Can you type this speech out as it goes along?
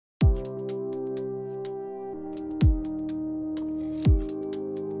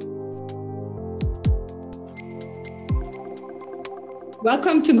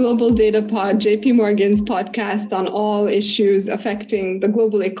Welcome to Global Data Pod, JP Morgan's podcast on all issues affecting the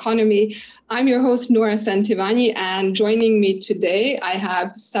global economy. I'm your host, Noura Santivani, and joining me today, I have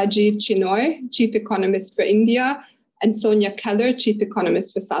Sajid Chinoy, Chief Economist for India, and Sonia Keller, Chief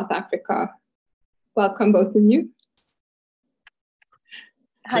Economist for South Africa. Welcome, both of you.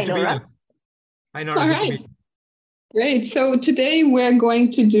 Hi, Noura. Hi, Noura. All right. Great. So today we're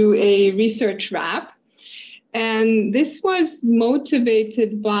going to do a research wrap. And this was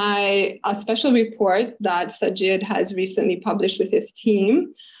motivated by a special report that Sajid has recently published with his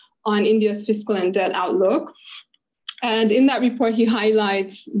team on India's fiscal and debt outlook. And in that report, he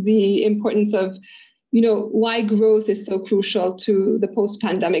highlights the importance of, why growth is so crucial to the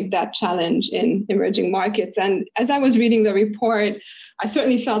post-pandemic debt challenge in emerging markets. And as I was reading the report, I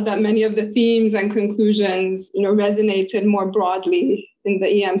certainly felt that many of the themes and conclusions, resonated more broadly in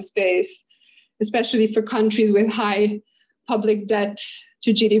the EM space, especially for countries with high public debt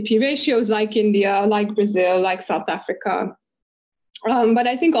to GDP ratios like India, like Brazil, like South Africa. But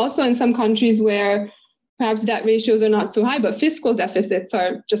I think also in some countries where perhaps debt ratios are not so high, but fiscal deficits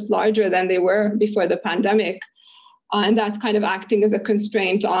are just larger than they were before the pandemic. And that's kind of acting as a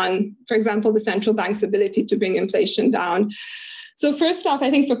constraint on, for example, the central bank's ability to bring inflation down. So first off,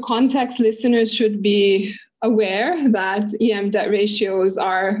 I think for context, listeners should be aware that EM debt ratios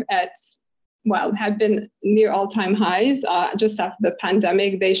are have been near all-time highs. Just after the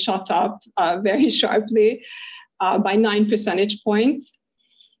pandemic, they shot up very sharply by 9 percentage points.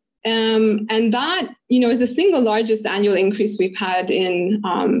 And that, is the single largest annual increase we've had in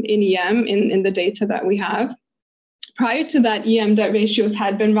EM in the data that we have. Prior to that, EM debt ratios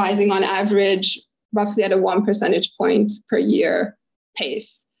had been rising on average roughly at a 1 percentage point per year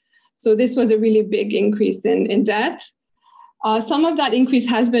pace. So this was a really big increase in debt. Some of that increase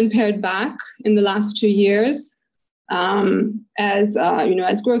has been pared back in the last 2 years as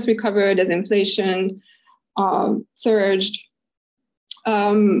growth recovered, as inflation surged,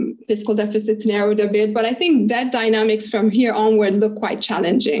 fiscal deficits narrowed a bit. But I think debt dynamics from here onward look quite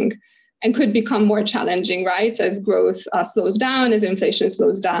challenging and could become more challenging, right, as growth slows down, as inflation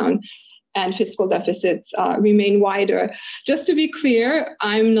slows down, and fiscal deficits remain wider. Just to be clear,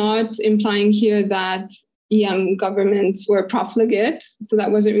 I'm not implying here that EM governments were profligate, so that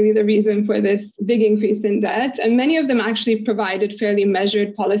wasn't really the reason for this big increase in debt. And many of them actually provided fairly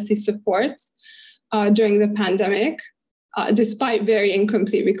measured policy supports during the pandemic, despite very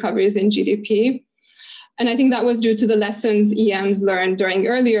incomplete recoveries in GDP. And I think that was due to the lessons EMs learned during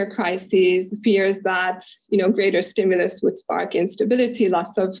earlier crises, fears that greater stimulus would spark instability,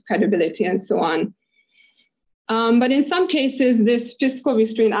 loss of credibility, and so on. But in some cases, this fiscal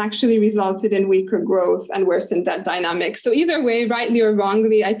restraint actually resulted in weaker growth and worsened debt dynamics. So either way, rightly or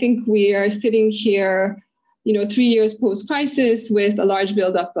wrongly, I think we are sitting here, 3 years post-crisis with a large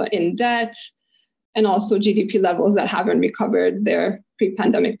buildup in debt and also GDP levels that haven't recovered their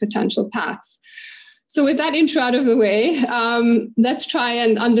pre-pandemic potential paths. So with that intro out of the way, let's try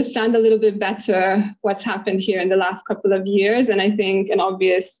and understand a little bit better what's happened here in the last couple of years. And I think an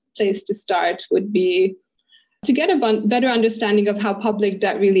obvious place to start would be to get a better understanding of how public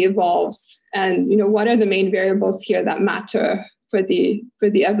debt really evolves and what are the main variables here that matter for the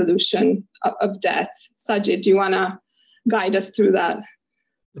evolution of debt. Sajid, do you want to guide us through that?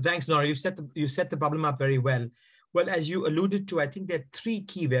 Thanks, Noura. You set the problem up very well. Well, as you alluded to, I think there are 3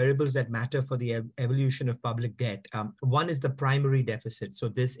 key variables that matter for the evolution of public debt. One is the primary deficit. So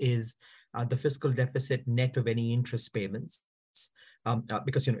this is the fiscal deficit net of any interest payments.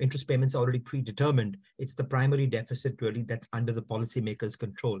 Because interest payments are already predetermined, it's the primary deficit really that's under the policymaker's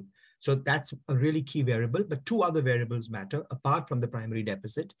control. So that's a really key variable. But 2 other variables matter apart from the primary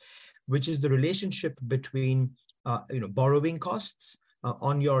deficit, which is the relationship between borrowing costs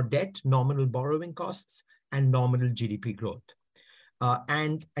on your debt, nominal borrowing costs, and nominal GDP growth.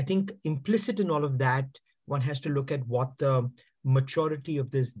 And I think implicit in all of that, one has to look at what the maturity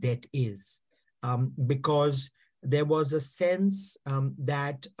of this debt is, because there was a sense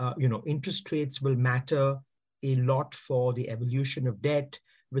that interest rates will matter a lot for the evolution of debt,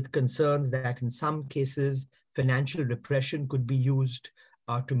 with concerns that in some cases financial repression could be used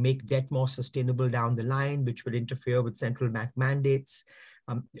to make debt more sustainable down the line, which will interfere with central bank mandates.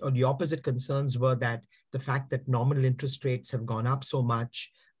 Or the opposite concerns were that the fact that nominal interest rates have gone up so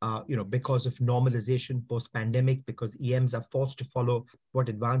much, because of normalization post-pandemic, because EMs are forced to follow what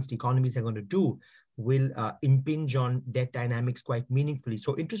advanced economies are going to do, will impinge on debt dynamics quite meaningfully.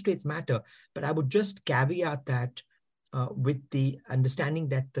 So interest rates matter, but I would just caveat that with the understanding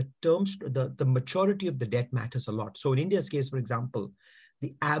that the maturity of the debt matters a lot. So in India's case, for example,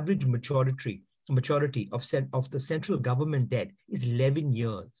 the average maturity maturity of the central government debt is 11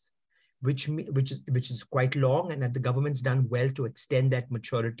 years, which is quite long, and that the government's done well to extend that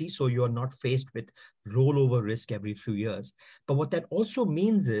maturity so you're not faced with rollover risk every few years. But what that also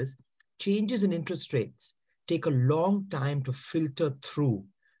means is changes in interest rates take a long time to filter through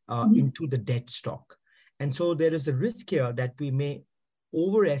into the debt stock. And so there is a risk here that we may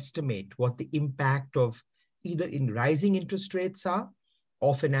overestimate what the impact of either in rising interest rates are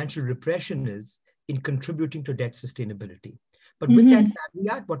or financial repression is in contributing to debt sustainability. But with that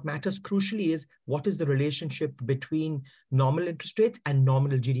caveat, what matters crucially is what is the relationship between nominal interest rates and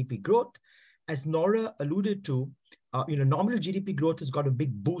nominal GDP growth. As Nora alluded to, nominal GDP growth has got a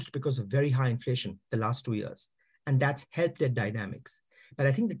big boost because of very high inflation the last 2 years, and that's helped their dynamics. But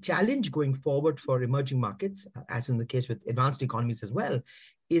I think the challenge going forward for emerging markets, as in the case with advanced economies as well,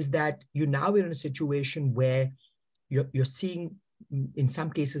 is that you now are in a situation where you're seeing, in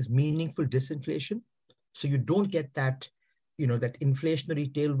some cases, meaningful disinflation. So you don't get that, that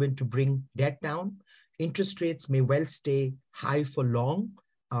inflationary tailwind to bring debt down. Interest rates may well stay high for long,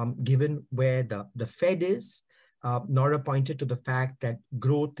 given where the Fed is. Nora pointed to the fact that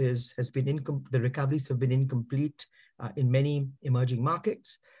growth the recoveries have been incomplete in many emerging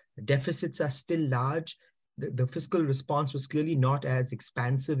markets. The deficits are still large. The fiscal response was clearly not as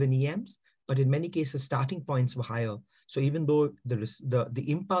expansive in EMs, but in many cases, starting points were higher. So even though the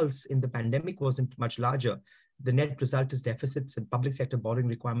impulse in the pandemic wasn't much larger, the net result is deficits and public sector borrowing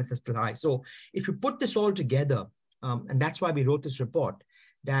requirements are still high. So if you put this all together, and that's why we wrote this report,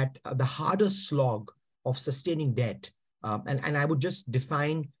 that the harder slog of sustaining debt, and I would just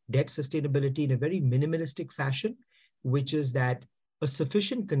define debt sustainability in a very minimalistic fashion, which is that a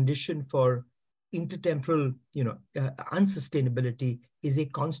sufficient condition for intertemporal unsustainability is a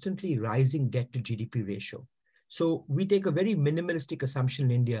constantly rising debt to GDP ratio. So we take a very minimalistic assumption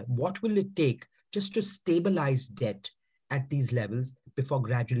in India. What will it take just to stabilize debt at these levels before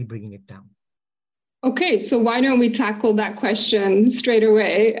gradually bringing it down? Okay, so why don't we tackle that question straight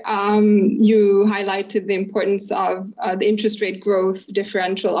away? You highlighted the importance of the interest rate growth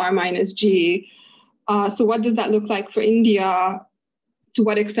differential R minus G. So what does that look like for India? To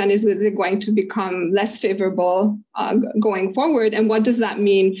what extent is it going to become less favorable going forward? And what does that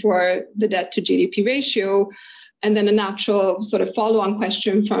mean for the debt to GDP ratio? And then a natural sort of follow-on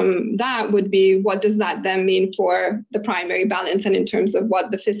question from that would be, what does that then mean for the primary balance and in terms of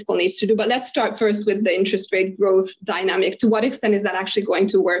what the fiscal needs to do? But let's start first with the interest rate growth dynamic. To what extent is that actually going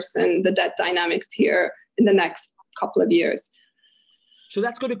to worsen the debt dynamics here in the next couple of years? So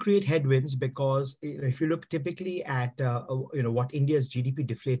that's going to create headwinds because if you look typically at what India's GDP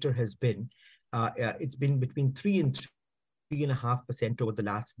deflator has been, it's been between 3 and 3.5% over the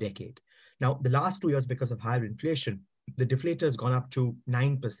last decade. Now, the last 2 years, because of higher inflation, the deflator has gone up to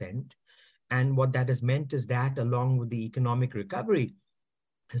 9%. And what that has meant is that, along with the economic recovery,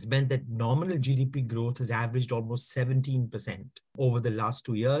 has meant that nominal GDP growth has averaged almost 17% over the last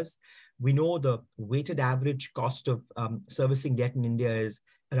 2 years. We know the weighted average cost of servicing debt in India is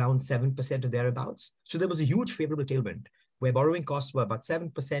around 7% or thereabouts. So there was a huge favorable tailwind where borrowing costs were about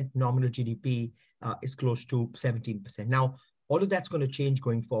 7%, nominal GDP is close to 17%. Now, all of that's going to change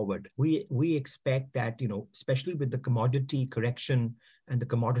going forward. We expect that, especially with the commodity correction and the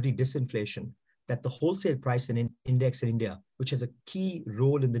commodity disinflation, that the wholesale price index in India, which has a key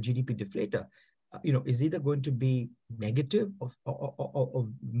role in the GDP deflator, is either going to be negative or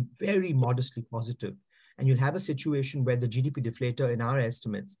very modestly positive. And you'll have a situation where the GDP deflator, in our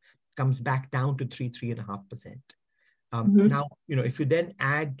estimates, comes back down to 3.5%. Now, if you then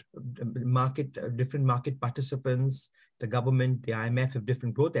add different market participants, the government, the IMF have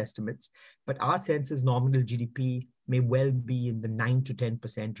different growth estimates, but our sense is nominal GDP may well be in the 9 to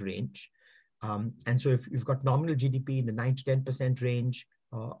 10% range. And so if you've got nominal GDP in the 9 to 10% range,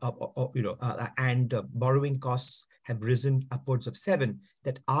 and borrowing costs have risen upwards of 7,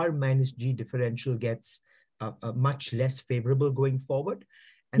 that R minus G differential gets much less favorable going forward.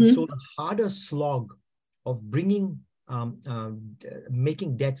 And so the harder slog of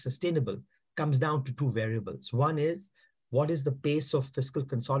making debt sustainable comes down to two variables. One is, what is the pace of fiscal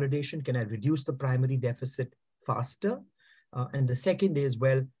consolidation? Can I reduce the primary deficit faster? And the second is,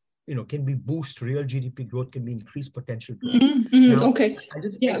 can we boost real GDP growth? Can we increase potential growth? Now, okay.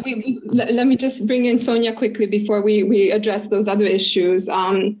 Let me just bring in Sonia quickly before we address those other issues.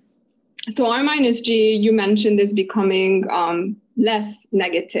 So R minus G, you mentioned, is becoming less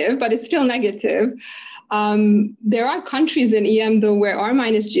negative, but it's still negative. There are countries in EM though where R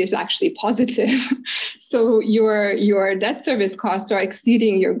minus G is actually positive. So your debt service costs are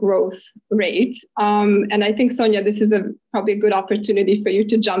exceeding your growth rate. And I think, Sonia, this is probably a good opportunity for you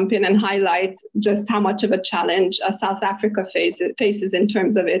to jump in and highlight just how much of a challenge South Africa faces in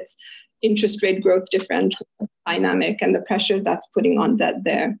terms of its interest rate growth differential dynamic and the pressures that's putting on debt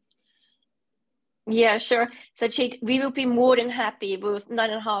there. Yeah, sure. So we will be more than happy with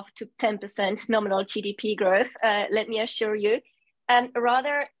 9.5 to 10% nominal GDP growth, let me assure you. And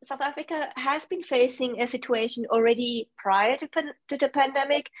rather, South Africa has been facing a situation already prior to the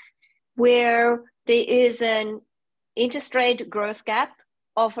pandemic where there is an interest rate growth gap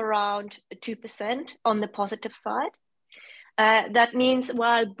of around 2% on the positive side. That means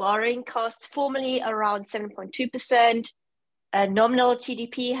while borrowing costs formally around 7.2%, nominal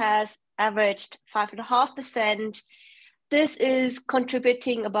GDP has averaged 5.5%. This is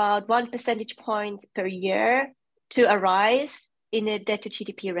contributing about 1 percentage point per year to a rise in the debt to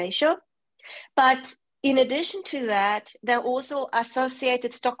GDP ratio. But in addition to that, there are also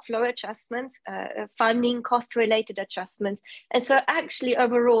associated stock flow adjustments, funding cost related adjustments. And so actually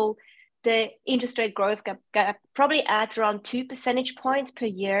overall, the interest rate growth gap probably adds around 2 percentage points per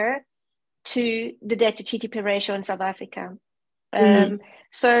year to the debt to GDP ratio in South Africa.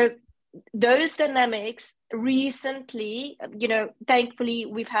 So those dynamics recently, thankfully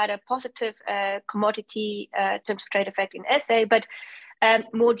we've had a positive commodity terms of trade effect in SA, but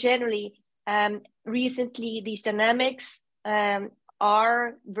more generally, recently these dynamics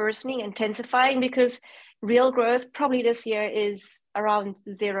are worsening, intensifying, because real growth probably this year is around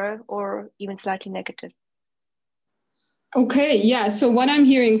 0 or even slightly negative. Okay, yeah. So what I'm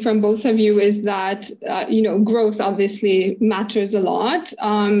hearing from both of you is that, growth obviously matters a lot.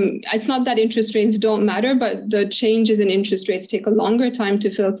 It's not that interest rates don't matter, but the changes in interest rates take a longer time to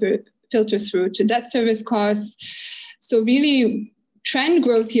filter through to debt service costs. So really, trend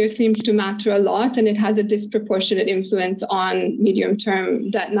growth here seems to matter a lot, and it has a disproportionate influence on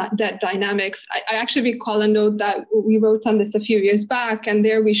medium-term debt dynamics. I actually recall a note that we wrote on this a few years back, and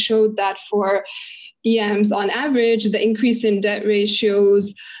there we showed that for EMs, on average, the increase in debt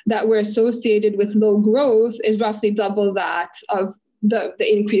ratios that were associated with low growth is roughly double that of the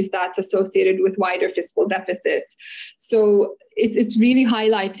increase that's associated with wider fiscal deficits. So it's really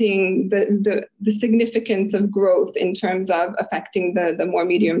highlighting the significance of growth in terms of affecting the more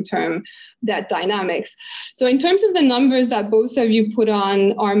medium-term debt dynamics. So in terms of the numbers that both of you put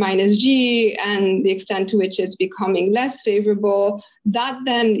on R minus G and the extent to which it's becoming less favorable, that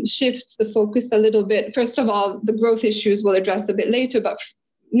then shifts the focus a little bit. First of all, the growth issues we'll address a bit later, but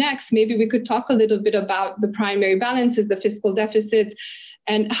next, maybe we could talk a little bit about the primary balances, the fiscal deficits,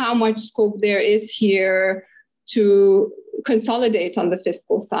 and how much scope there is here to consolidate on the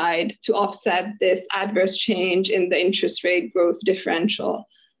fiscal side to offset this adverse change in the interest rate growth differential.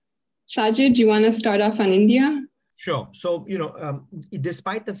 Sajid, do you want to start off on India? Sure. So,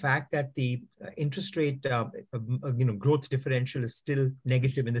 despite the fact that the interest rate, growth differential is still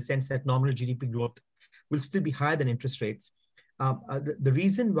negative in the sense that nominal GDP growth will still be higher than interest rates, the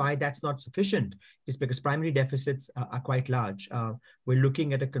reason why that's not sufficient is because primary deficits are quite large. We're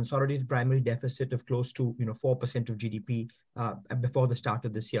looking at a consolidated primary deficit of close to 4% of GDP before the start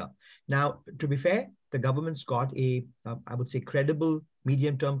of this year. Now, to be fair, the government's got a, I would say, credible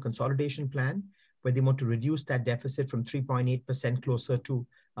medium-term consolidation plan where they want to reduce that deficit from 3.8% closer to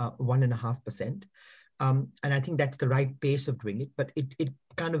 1.5%. And I think that's the right pace of doing it, but it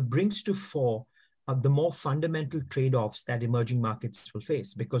kind of brings to fore the more fundamental trade-offs that emerging markets will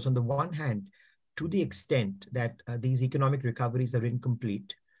face. Because on the one hand, to the extent that these economic recoveries are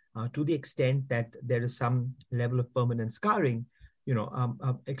incomplete, to the extent that there is some level of permanent scarring,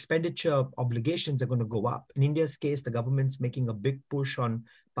 expenditure obligations are going to go up. In India's case, the government's making a big push on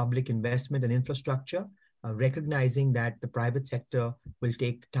public investment and infrastructure, recognizing that the private sector will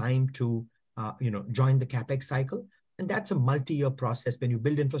take time to, join the capex cycle. And that's a multi-year process. When you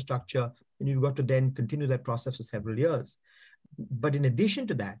build infrastructure, and you've got to then continue that process for several years. But in addition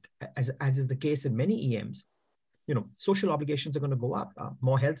to that, as is the case in many EMs, social obligations are going to go up.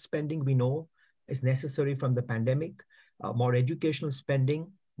 More health spending, we know, is necessary from the pandemic. More educational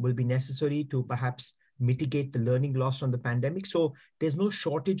spending will be necessary to perhaps mitigate the learning loss from the pandemic. So there's no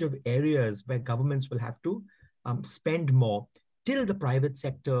shortage of areas where governments will have to spend more till the private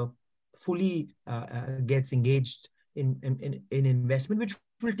sector fully gets engaged in investment, which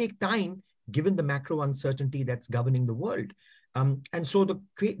will take time given the macro uncertainty that's governing the world. And so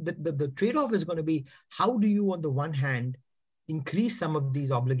the trade-off is going to be, how do you, on the one hand, increase some of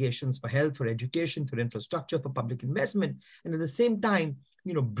these obligations for health, for education, for infrastructure, for public investment, and at the same time,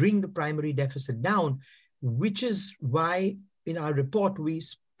 bring the primary deficit down. which is why in our report, we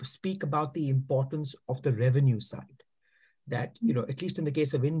speak about the importance of the revenue side. That, at least in the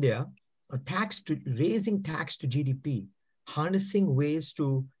case of India, raising tax to GDP, harnessing ways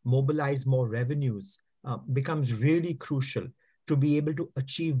to mobilize more revenues becomes really crucial to be able to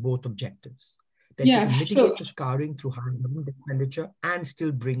achieve both objectives. That you can mitigate the scarring through higher government expenditure and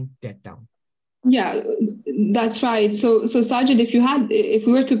still bring debt down. Yeah, that's right. So Sajid, if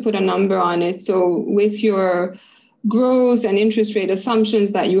we were to put a number on it, so with your growth and interest rate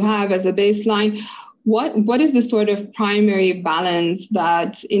assumptions that you have as a baseline, what is the sort of primary balance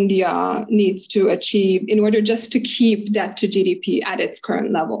that India needs to achieve in order just to keep debt to GDP at its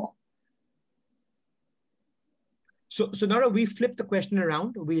current level? So Nora, we flip the question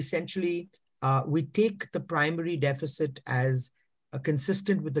around. We essentially, we take the primary deficit as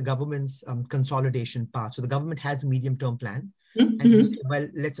consistent with the government's consolidation path. So the government has a medium-term plan. Mm-hmm. And we say, well,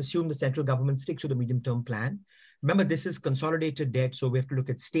 let's assume the central government sticks to the medium-term plan. Remember, this is consolidated debt, so we have to look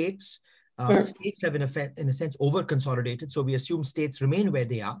at states. Sure. States have, in a sense, over-consolidated. So we assume states remain where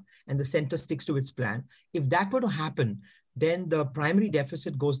they are and the center sticks to its plan. If that were to happen, then the primary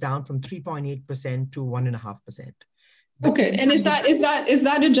deficit goes down from 3.8% to 1.5%. Okay, and is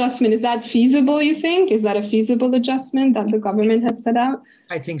that adjustment, is that feasible, you think? Is that a feasible adjustment that the government has set out?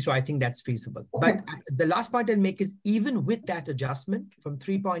 I think so. I think that's feasible. Okay. But the last point I'll make is even with that adjustment from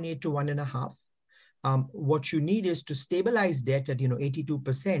 3.8 to 1.5, what you need is to stabilize debt at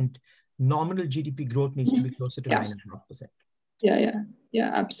 82%. Nominal GDP growth needs to be closer to 9.5%.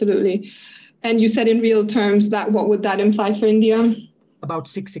 Yeah, absolutely. And you said in real terms that what would that imply for India? About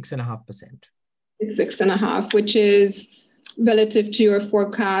 6.5%. 6.5, which is relative to your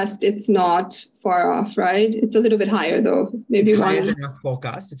forecast. It's not far off, right? It's a little bit higher though. Maybe it's higher than our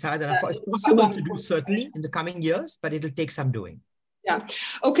forecast. It's higher than our forecast. It's possible to do certainly in the coming years, but it'll take some doing. Yeah.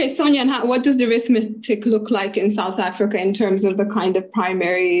 Okay, Sonia, and what does the arithmetic look like in South Africa in terms of the kind of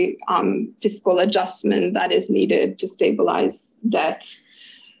primary fiscal adjustment that is needed to stabilize debt?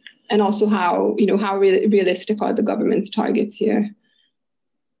 And also how realistic are the government's targets here?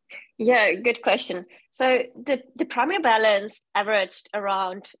 Yeah, good question. So the primary balance averaged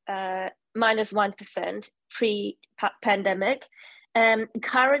around -1% pre-pandemic.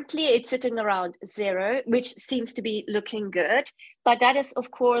 Currently, it's sitting around 0, which seems to be looking good. But that is,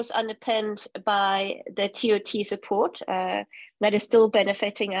 of course, underpinned by the TOT support that is still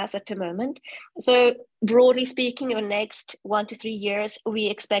benefiting us at the moment. So broadly speaking, in the next 1 to 3 years, we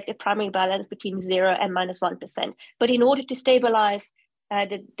expect a primary balance between 0 and -1%. But in order to stabilize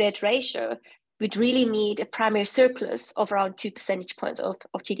the debt ratio, we'd really need a primary surplus of around 2 percentage points of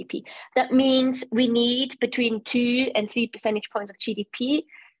GDP. That means we need between 2 and 3 percentage points of GDP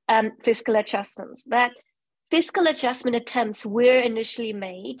fiscal adjustments. That fiscal adjustment attempts were initially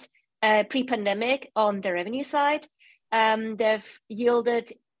made pre-pandemic on the revenue side. They've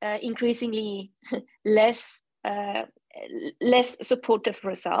yielded increasingly less supportive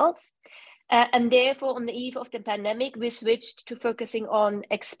results. And therefore, on the eve of the pandemic, we switched to focusing on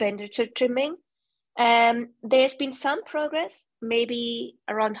expenditure trimming. There's been some progress, maybe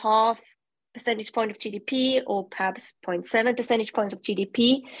around 0.5 percentage point of GDP or perhaps 0.7 percentage points of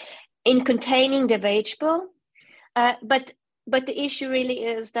GDP in containing the wage bill. But the issue really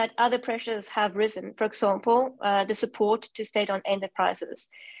is that other pressures have risen. For example, the support to state-owned enterprises.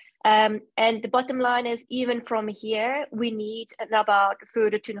 And the bottom line is, even from here, we need about a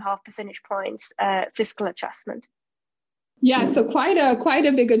further 2.5 percentage points fiscal adjustment. Yeah, so quite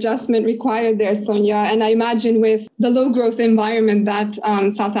a big adjustment required there, Sonia. And I imagine with the low growth environment that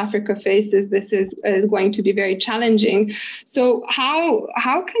South Africa faces, this is going to be very challenging. So how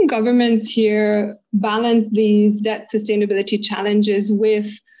can governments here balance these debt sustainability challenges with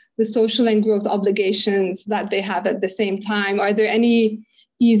the social and growth obligations that they have at the same time? Are there any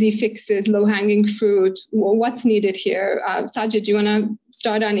easy fixes, low-hanging fruit? What's needed here? Sajid, do you want to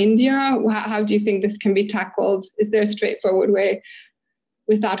start on India? How do you think this can be tackled? Is there a straightforward way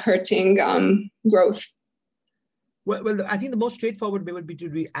without hurting growth? Well, I think the most straightforward way would be to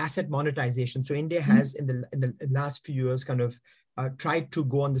do asset monetization. So India has, in the last few years, kind of tried to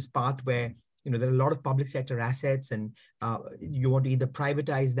go on this path where there are a lot of public sector assets, and you want to either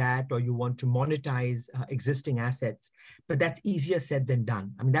privatize that or you want to monetize existing assets. But that's easier said than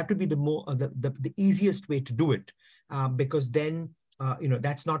done. I mean, that would be the easiest way to do it, because then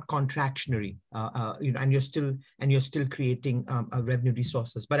that's not contractionary, and you're still creating revenue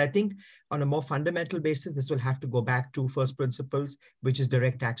resources. But I think on a more fundamental basis, this will have to go back to first principles, which is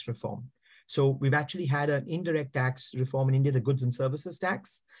direct tax reform. So we've actually had an indirect tax reform in India, the goods and services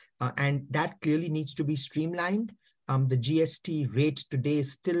tax, and that clearly needs to be streamlined. the GST rate today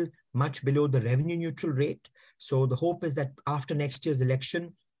is still much below the revenue neutral rate. So the hope is that after next year's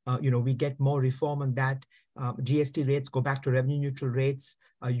election, we get more reform on that. GST rates go back to revenue neutral rates.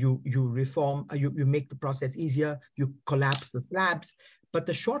 You reform, you make the process easier, you collapse the slabs. But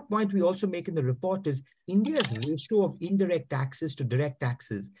the short point we also make in the report is India's ratio of indirect taxes to direct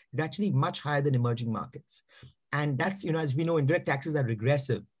taxes is actually much higher than emerging markets. And that's, as we know, indirect taxes are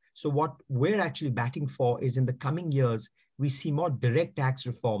regressive. So what we're actually batting for is in the coming years, we see more direct tax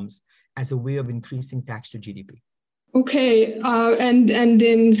reforms as a way of increasing tax to GDP. Okay, and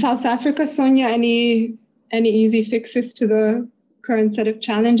in South Africa, Sonia, any easy fixes to the current set of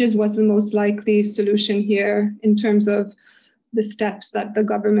challenges? What's the most likely solution here in terms of the steps that the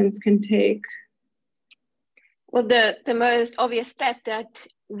governments can take? Well, the most obvious step that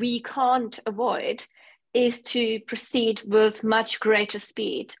we can't avoid is to proceed with much greater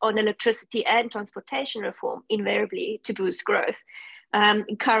speed on electricity and transportation reform, invariably to boost growth.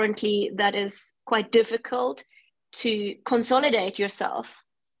 Currently, that is quite difficult to consolidate yourself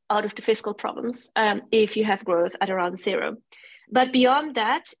out of the fiscal problems if you have growth at around zero. But beyond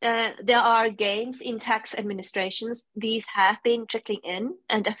that, there are gains in tax administrations. These have been trickling in,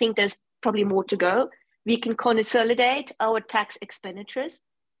 and I think there's probably more to go. We can consolidate our tax expenditures.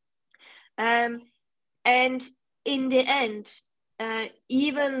 And in the end,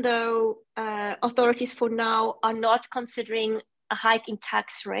 even though authorities for now are not considering a hike in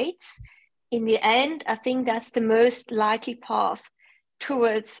tax rates, in the end, I think that's the most likely path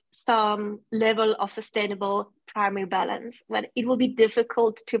towards some level of sustainable primary balance, but it will be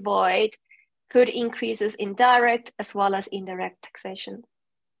difficult to avoid further increases in direct as well as indirect taxation.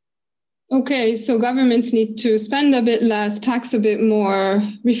 Okay, so governments need to spend a bit less, tax a bit more,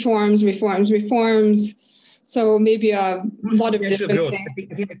 reforms. So maybe a lot of different growth. things. I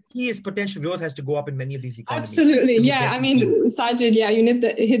think the key is potential growth has to go up in many of these economies. Absolutely, yeah. I mean, Sajid, yeah, you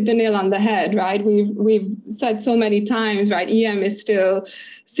hit the nail on the head, right? We've said so many times, right? EM is still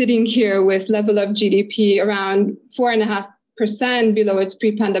sitting here with level of GDP around 4.5% below its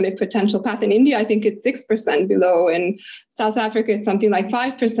pre-pandemic potential path. In India, I think it's 6% below. In South Africa, it's something like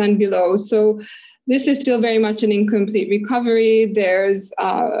 5% below. So this is still very much an incomplete recovery. There's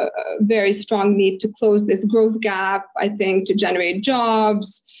a very strong need to close this growth gap, I think, to generate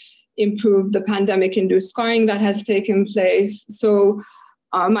jobs, improve the pandemic-induced scarring that has taken place. So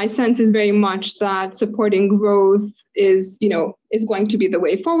my sense is very much that supporting growth is going to be the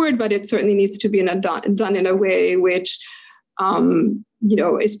way forward, but it certainly needs to be done in a way which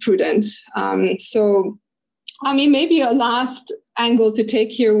is prudent. So, I mean, maybe a last angle to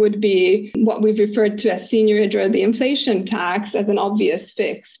take here would be what we've referred to as seigniorage or the inflation tax as an obvious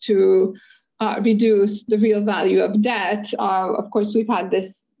fix to reduce the real value of debt. Of course, we've had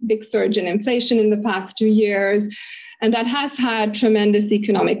this big surge in inflation in the past 2 years, and that has had tremendous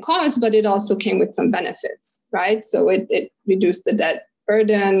economic costs, but it also came with some benefits, right? So it reduced the debt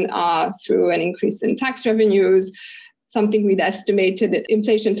burden through an increase in tax revenues, something we'd estimated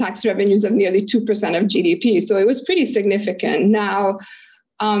inflation tax revenues of nearly 2% of GDP. So it was pretty significant. Now,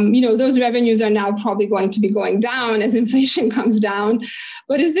 those revenues are now probably going to be going down as inflation comes down.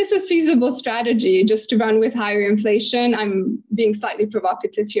 But is this a feasible strategy just to run with higher inflation? I'm being slightly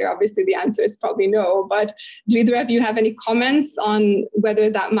provocative here. Obviously, the answer is probably no. But do either of you have any comments on whether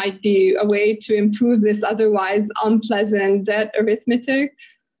that might be a way to improve this otherwise unpleasant debt arithmetic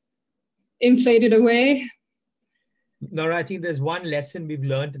inflated away? No, I think there's one lesson we've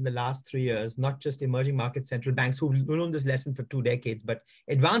learned in the last 3 years, not just emerging market central banks who've known this lesson for 2 decades, but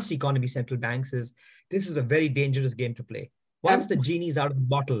advanced economy central banks is this is a very dangerous game to play. Once the genie's out of the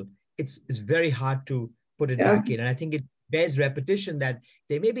bottle, it's very hard to put it back in. And I think it bears repetition that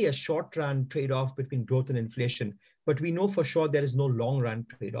there may be a short-run trade-off between growth and inflation, but we know for sure there is no long-run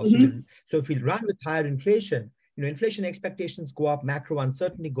trade-off. Mm-hmm. So if we run with higher inflation, inflation expectations go up, macro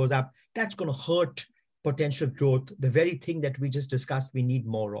uncertainty goes up, that's going to hurt potential growth, the very thing that we just discussed we need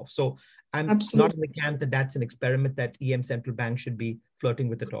more of. So I'm not in the camp that that's an experiment that EM central bank should be flirting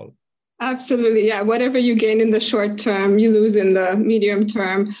with at all. Absolutely, yeah. Whatever you gain in the short term, you lose in the medium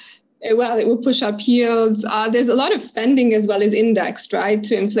term. Well, it will push up yields. There's a lot of spending as well as indexed, right,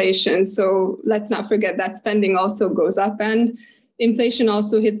 to inflation. So let's not forget that spending also goes up and inflation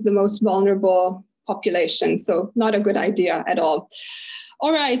also hits the most vulnerable population. So not a good idea at all.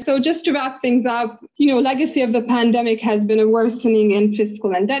 All right, so just to wrap things up, legacy of the pandemic has been a worsening in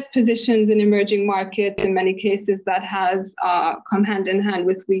fiscal and debt positions in emerging markets. In many cases, that has come hand in hand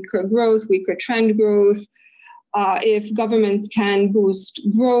with weaker growth, weaker trend growth. If governments can boost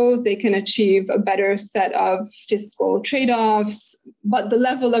growth, they can achieve a better set of fiscal trade-offs, but the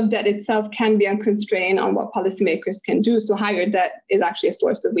level of debt itself can be unconstrained on what policymakers can do. So higher debt is actually a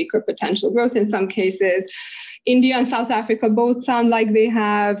source of weaker potential growth in some cases. India and South Africa both sound like they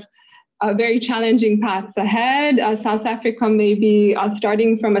have very challenging paths ahead. South Africa may be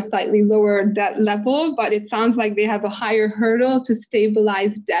starting from a slightly lower debt level, but it sounds like they have a higher hurdle to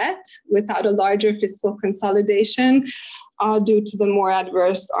stabilize debt without a larger fiscal consolidation due to the more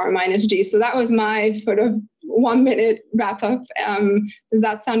adverse R-G. So that was my sort of 1 minute wrap up. Does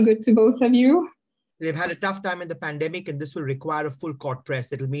that sound good to both of you? They've had a tough time in the pandemic, and this will require a full court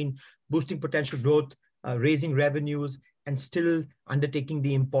press. It'll mean boosting potential growth, raising revenues, and still undertaking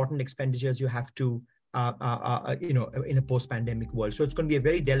the important expenditures you have to, in a post-pandemic world. So it's going to be a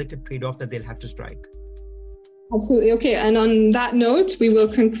very delicate trade-off that they'll have to strike. Absolutely. Okay. And on that note, we will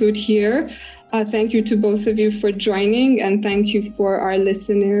conclude here. Thank you to both of you for joining, and thank you for our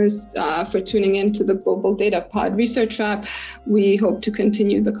listeners for tuning in to the Global Data Pod Research Wrap. We hope to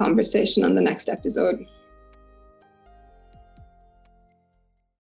continue the conversation on the next episode.